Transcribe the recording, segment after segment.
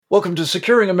Welcome to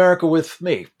Securing America with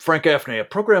me, Frank Gaffney, a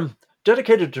program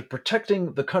dedicated to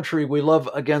protecting the country we love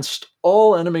against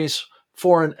all enemies,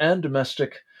 foreign and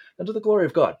domestic, and to the glory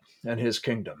of God and His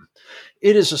kingdom.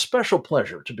 It is a special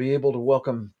pleasure to be able to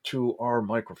welcome to our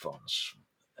microphones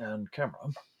and camera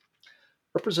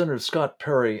Representative Scott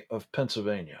Perry of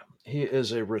Pennsylvania. He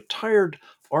is a retired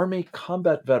Army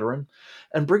combat veteran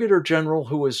and brigadier general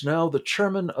who is now the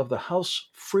chairman of the House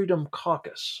Freedom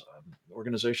Caucus, an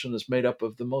organization that's made up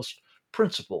of the most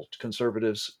principled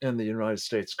conservatives in the United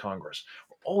States Congress.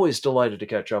 We're always delighted to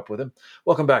catch up with him.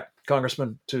 Welcome back,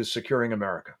 Congressman, to Securing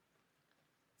America.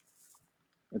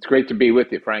 It's great to be with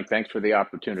you, Frank. Thanks for the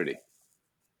opportunity.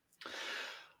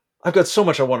 I've got so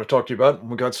much I want to talk to you about, and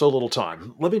we've got so little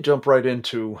time. Let me jump right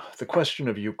into the question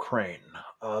of Ukraine.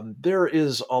 There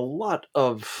is a lot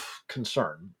of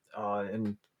concern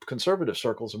in conservative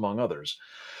circles, among others,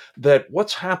 that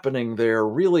what's happening there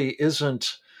really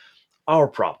isn't our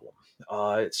problem.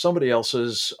 It's somebody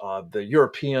else's, the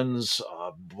Europeans,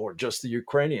 or just the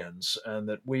Ukrainians, and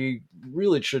that we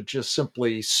really should just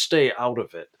simply stay out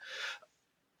of it.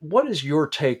 What is your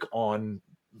take on,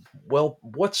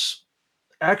 what's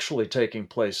actually taking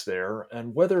place there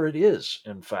and whether it is,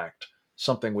 in fact,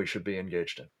 something we should be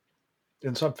engaged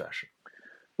in some fashion?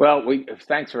 Well,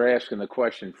 thanks for asking the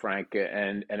question, Frank.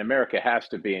 And America has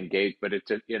to be engaged, but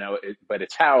but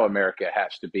it's how America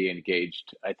has to be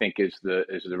engaged. I think is the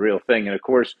real thing. And of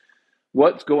course,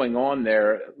 what's going on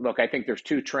there? Look, I think there's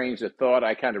two trains of thought.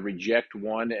 I kind of reject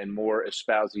one and more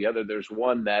espouse the other. There's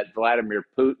one that Vladimir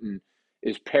Putin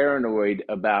is paranoid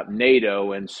about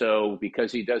NATO, and so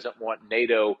because he doesn't want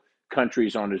NATO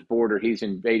countries on his border, he's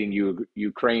invading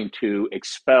Ukraine to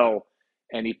expel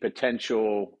any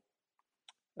potential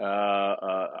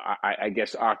I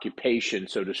guess, occupation,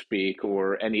 so to speak,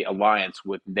 or any alliance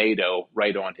with NATO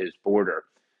right on his border.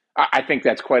 I think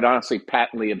that's quite honestly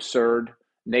patently absurd.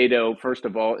 NATO, first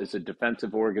of all, is a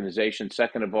defensive organization.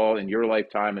 Second of all, in your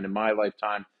lifetime and in my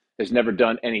lifetime, has never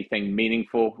done anything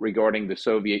meaningful regarding the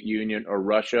Soviet Union or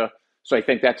Russia. So I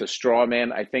think that's a straw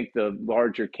man. I think the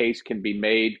larger case can be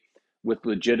made with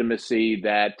legitimacy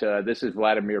that this is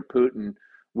Vladimir Putin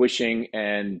wishing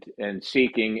and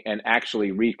seeking and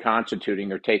actually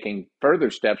reconstituting or taking further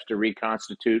steps to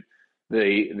reconstitute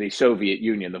the Soviet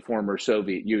Union, the former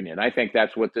Soviet Union. I think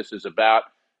that's what this is about.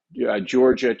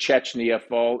 Georgia, Chechnya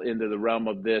fall into the realm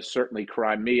of this, certainly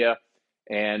Crimea,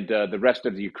 and the rest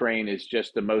of the Ukraine is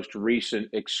just the most recent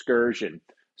excursion.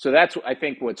 So that's, I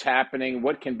think, what's happening.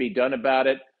 What can be done about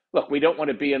it? Look, we don't want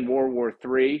to be in World War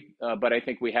III, but I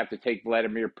think we have to take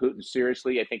Vladimir Putin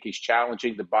seriously. I think he's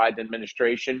challenging the Biden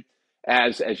administration.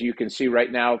 As you can see right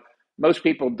now, most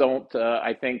people don't,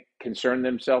 I think, concern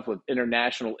themselves with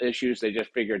international issues. They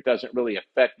just figure it doesn't really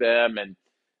affect them,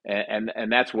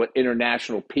 and that's what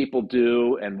international people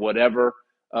do and whatever.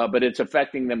 But it's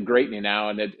affecting them greatly now,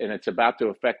 and it's about to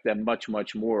affect them much,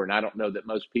 much more. And I don't know that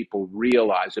most people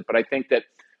realize it, but I think that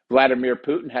Vladimir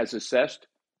Putin has assessed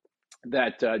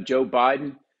that Joe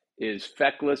Biden is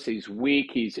feckless, he's weak,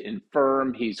 he's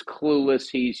infirm, he's clueless,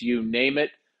 he's you name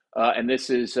it. And this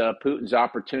is Putin's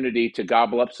opportunity to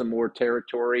gobble up some more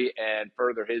territory and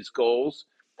further his goals.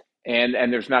 And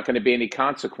there's not going to be any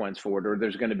consequence for it, or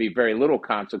there's going to be very little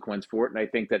consequence for it. And I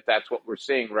think that that's what we're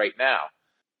seeing right now.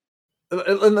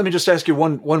 Let me just ask you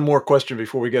one more question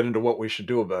before we get into what we should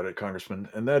do about it, Congressman.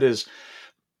 And that is,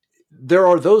 there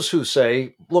are those who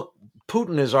say, look,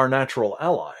 Putin is our natural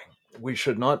ally. We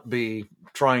should not be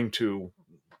trying to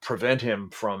prevent him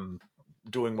from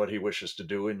doing what he wishes to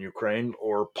do in Ukraine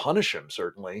or punish him,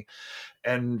 certainly.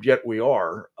 And yet we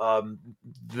are.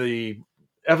 The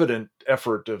evident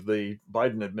effort of the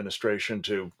Biden administration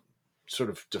to sort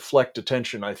of deflect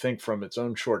attention, I think, from its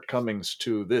own shortcomings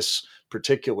to this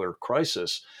particular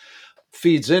crisis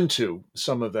feeds into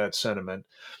some of that sentiment.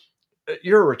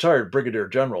 You're a retired brigadier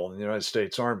general in the United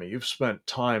States Army. You've spent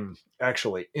time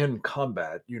actually in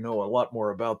combat. You know a lot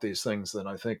more about these things than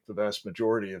I think the vast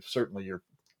majority of certainly your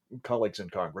colleagues in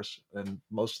Congress and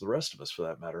most of the rest of us, for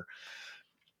that matter.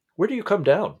 Where do you come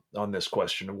down on this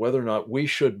question of whether or not we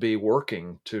should be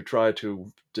working to try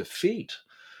to defeat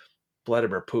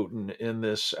Vladimir Putin in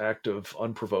this act of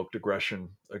unprovoked aggression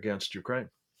against Ukraine?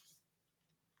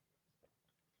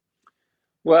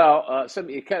 Well,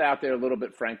 you cut out there a little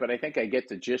bit, Frank, but I think I get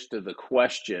the gist of the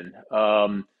question.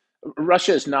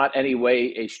 Russia is not any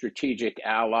way a strategic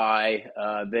ally.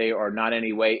 They are not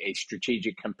any way a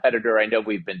strategic competitor. I know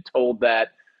we've been told that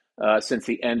since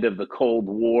the end of the Cold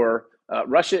War.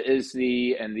 Russia is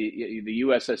the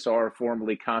USSR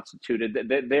formerly constituted.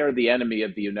 They are the enemy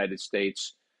of the United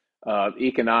States,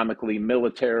 economically,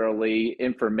 militarily,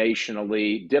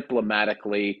 informationally,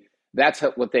 diplomatically.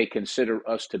 what they consider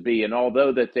us to be. And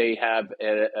although that they have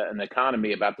an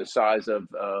economy about the size of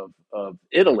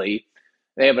Italy,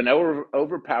 they have an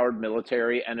overpowered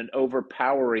military and an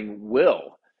overpowering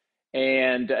will.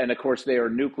 And of course, they are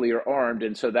nuclear armed.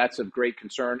 And so that's of great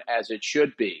concern, as it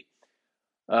should be.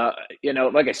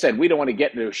 Like I said, we don't want to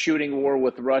get into a shooting war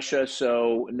with Russia.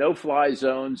 So no-fly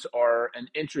zones are an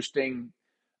interesting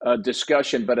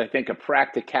discussion, but I think a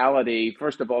practicality.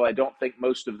 First of all, I don't think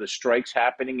most of the strikes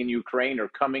happening in Ukraine are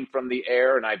coming from the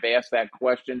air, and I've asked that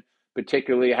question.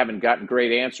 Particularly, I haven't gotten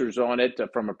great answers on it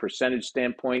from a percentage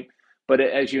standpoint. But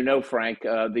as you know, Frank,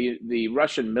 the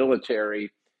Russian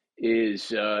military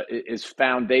is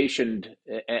foundationed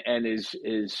and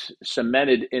is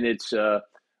cemented in its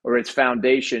or its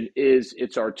foundation is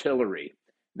its artillery.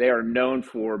 They are known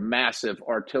for massive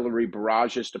artillery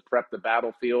barrages to prep the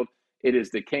battlefield. It is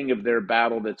the king of their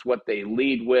battle. That's what they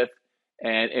lead with,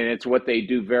 and it's what they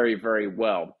do very, very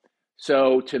well.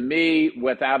 So to me,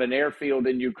 without an airfield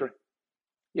in Ukraine,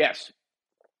 yes,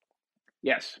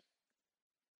 yes,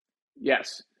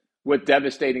 yes, with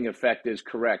devastating effect is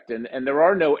correct. And there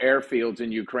are no airfields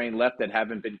in Ukraine left that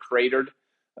haven't been cratered,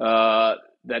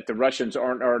 that the Russians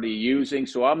aren't already using.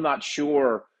 So I'm not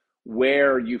sure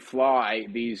where you fly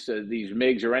these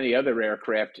MiGs or any other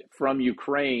aircraft from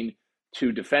Ukraine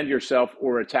to defend yourself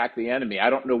or attack the enemy. I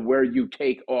don't know where you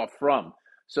take off from.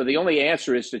 So the only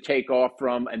answer is to take off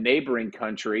from a neighboring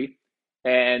country,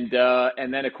 and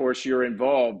then of course you're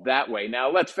involved that way.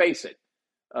 Now let's face it,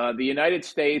 the United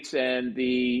States and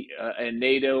and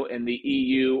NATO and the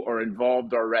EU are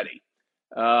involved already,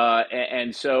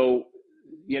 and so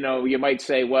you might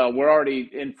say, well, we're already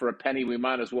in for a penny, we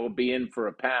might as well be in for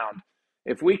a pound.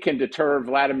 If we can deter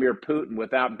Vladimir Putin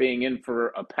without being in for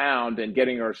a pound and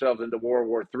getting ourselves into World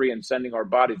War III and sending our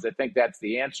bodies, I think that's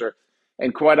the answer.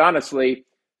 And quite honestly,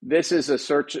 this is a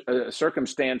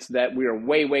circumstance that we are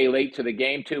way, way late to the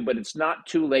game to, but it's not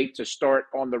too late to start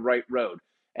on the right road.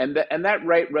 And that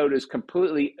right road is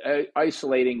completely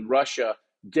isolating Russia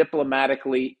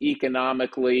diplomatically,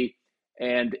 economically,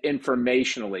 and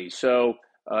informationally. So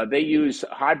they use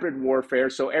hybrid warfare,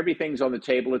 so everything's on the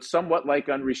table. It's somewhat like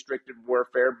unrestricted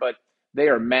warfare, but they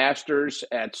are masters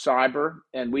at cyber,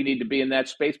 and we need to be in that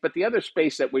space. But the other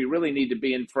space that we really need to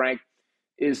be in, Frank,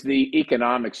 is the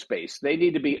economic space. They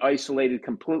need to be isolated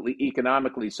completely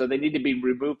economically, so they need to be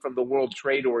removed from the World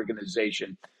Trade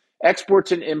Organization.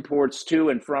 Exports and imports to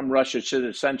and from Russia should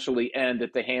essentially end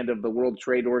at the hand of the World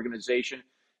Trade Organization,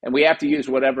 and we have to use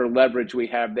whatever leverage we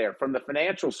have there. From the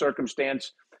financial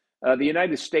circumstance, the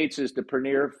United States is the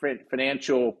premier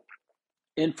financial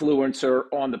influencer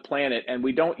on the planet, and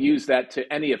we don't use that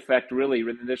to any effect really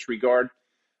in this regard.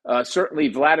 Certainly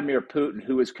Vladimir Putin,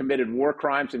 who has committed war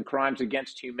crimes and crimes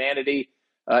against humanity,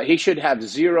 he should have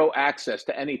zero access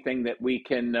to anything that we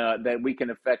can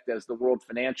affect as the world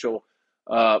financial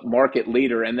market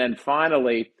leader. And then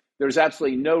finally, there's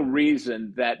absolutely no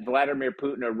reason that Vladimir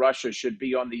Putin or Russia should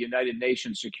be on the United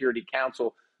Nations Security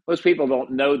Council. Most people don't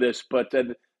know this, but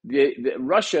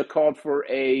Russia called for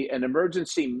an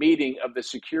emergency meeting of the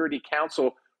Security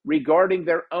Council regarding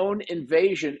their own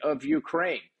invasion of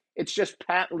Ukraine. It's just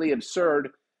patently absurd.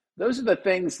 Those are the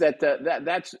things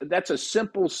that's a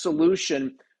simple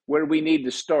solution where we need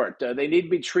to start. They need to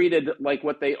be treated like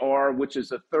what they are, which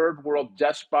is a third world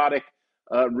despotic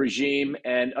regime.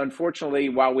 And unfortunately,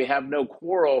 while we have no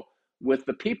quarrel with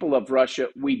the people of Russia,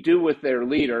 we do with their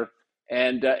leader.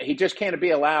 And he just can't be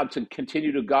allowed to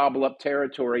continue to gobble up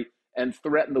territory and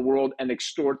threaten the world and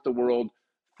extort the world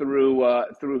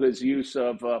through his use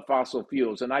of fossil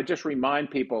fuels. And I just remind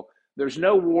people, there's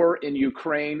no war in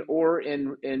Ukraine or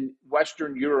in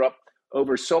Western Europe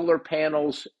over solar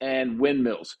panels and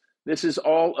windmills. This is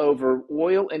all over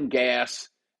oil and gas,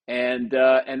 and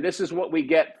this is what we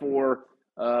get for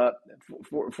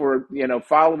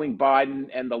following Biden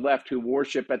and the left, who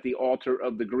worship at the altar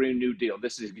of the Green New Deal.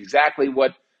 This is exactly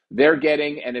what they're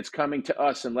getting, and it's coming to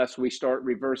us unless we start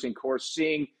reversing course,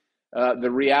 seeing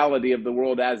the reality of the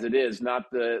world as it is,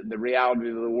 not the reality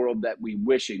of the world that we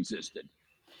wish existed.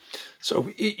 So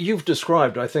you've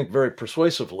described, I think, very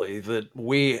persuasively that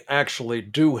we actually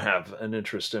do have an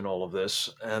interest in all of this,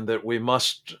 and that we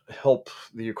must help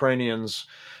the Ukrainians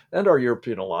and our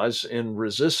European allies in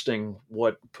resisting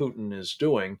what Putin is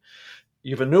doing.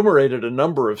 You've enumerated a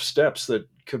number of steps that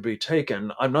could be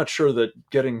taken. I'm not sure that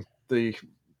getting the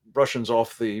Russians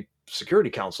off the Security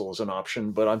Council is an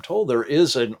option, but I'm told there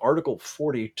is an Article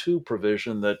 42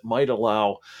 provision that might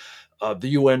allow the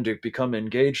UN to become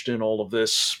engaged in all of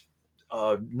this,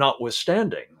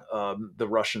 notwithstanding the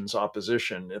Russians'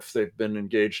 opposition if they've been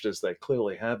engaged, as they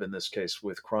clearly have in this case,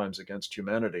 with crimes against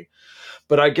humanity.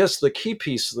 But I guess the key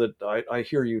piece that I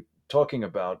hear you talking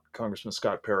about, Congressman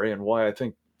Scott Perry, and why I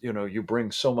think you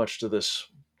bring so much to this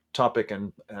topic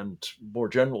and more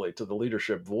generally to the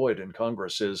leadership void in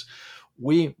Congress is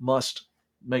we must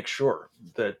make sure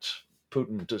that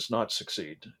Putin does not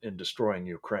succeed in destroying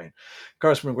Ukraine.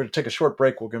 Congressman, we're going to take a short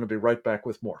break. We're going to be right back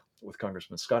with more with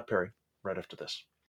Congressman Scott Perry right after this.